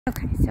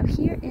Okay, so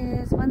here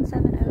is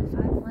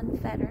 17051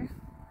 Fetter.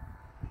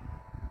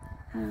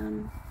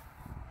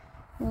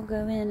 We'll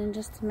go in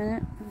just a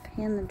minute and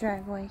pan the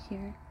driveway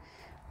here,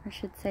 or I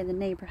should say the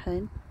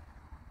neighborhood.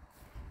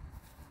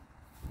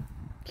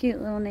 Cute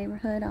little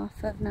neighborhood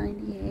off of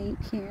 98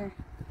 here,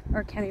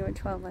 or County Road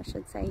 12 I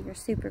should say. You're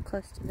super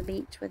close to the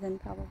beach, within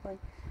probably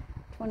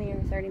 20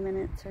 or 30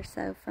 minutes or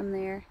so from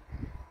there.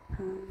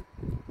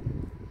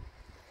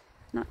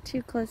 Not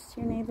too close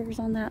to your neighbors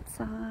on that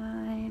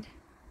side.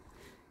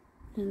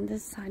 And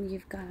this side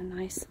you've got a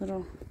nice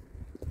little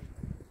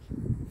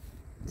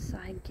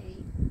side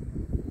gate.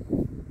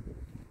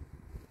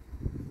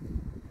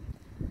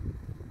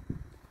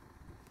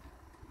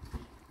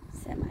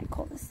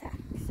 Semi-cul-de-sac,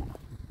 so.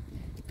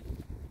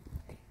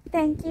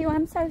 Thank you,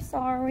 I'm so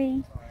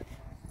sorry.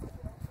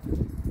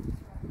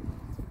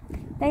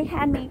 They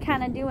had me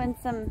kind of doing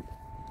some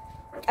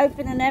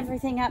opening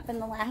everything up in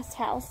the last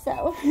house,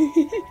 so. Hi,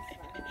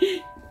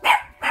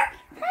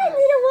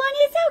 little one,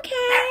 it's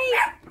okay.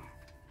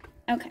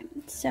 Okay,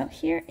 so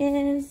here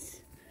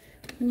is,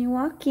 when you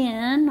walk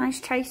in,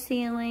 nice tray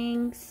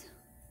ceilings.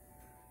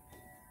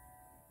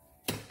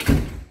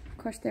 Of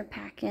course, they're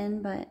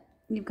packing, but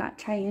you've got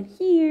tray in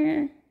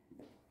here.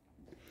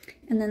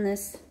 And then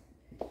this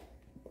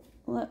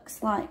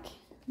looks like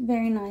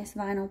very nice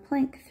vinyl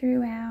plank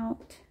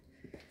throughout.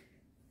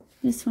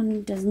 This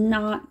one does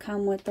not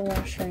come with the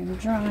washer and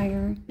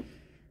dryer.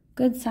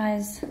 Good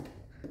size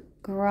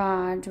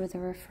garage with a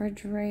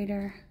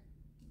refrigerator.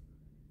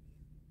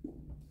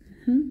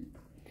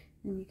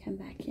 And you come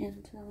back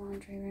into the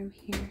laundry room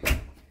here.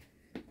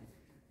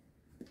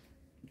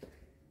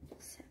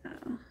 So,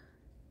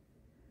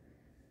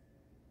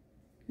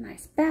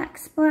 nice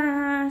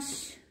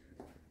backsplash.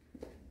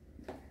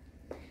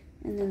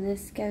 And then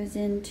this goes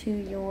into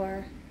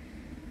your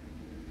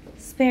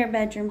spare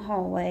bedroom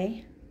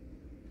hallway.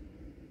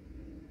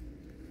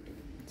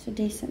 It's a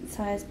decent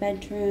sized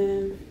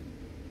bedroom,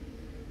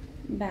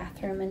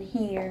 bathroom in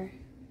here,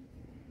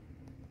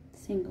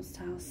 single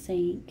style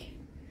sink.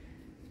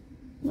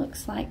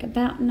 Looks like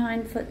about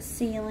 9-foot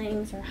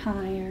ceilings or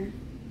higher.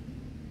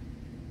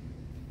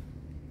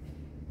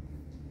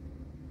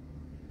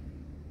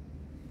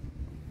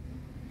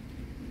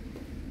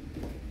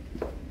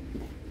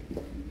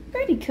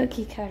 Pretty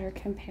cookie cutter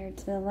compared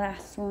to the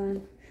last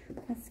one.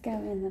 Let's go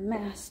in the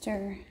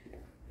master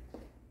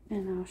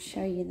and I'll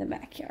show you the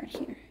backyard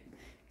here.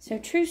 So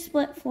true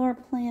split floor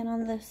plan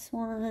on this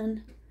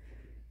one.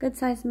 Good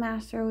size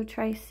master with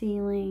tray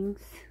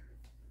ceilings.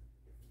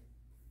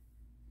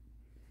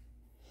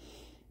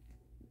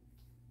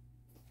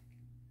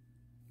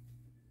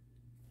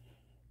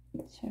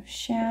 So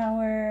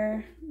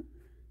shower,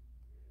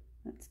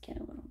 let's get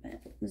a little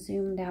bit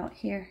zoomed out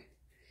here.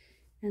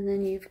 And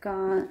then you've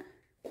got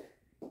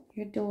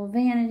your dual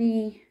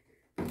vanity,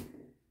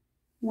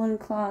 one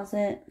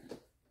closet,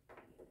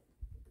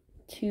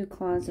 two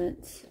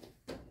closets,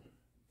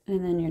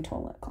 and then your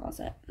toilet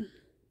closet.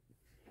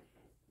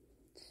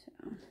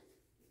 So,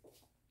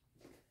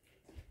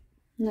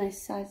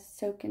 nice size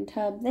soaking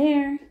tub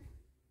there.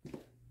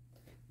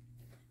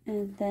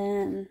 And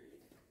then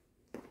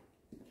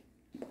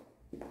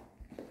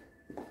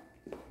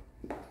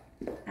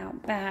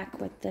out back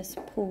with this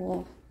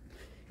pool.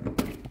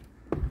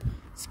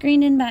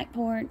 Screened in back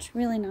porch,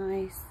 really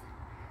nice.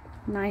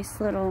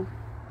 Nice little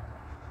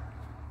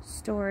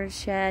storage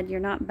shed. You're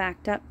not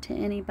backed up to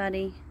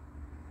anybody.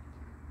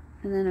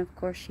 And then of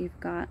course you've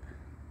got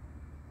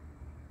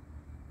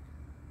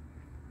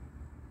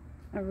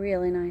a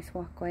really nice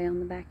walkway on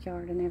the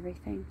backyard and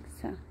everything.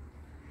 So,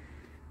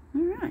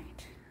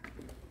 alright.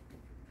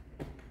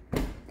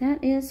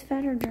 That is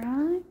Fetter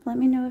Drive. Let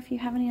me know if you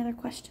have any other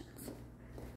questions.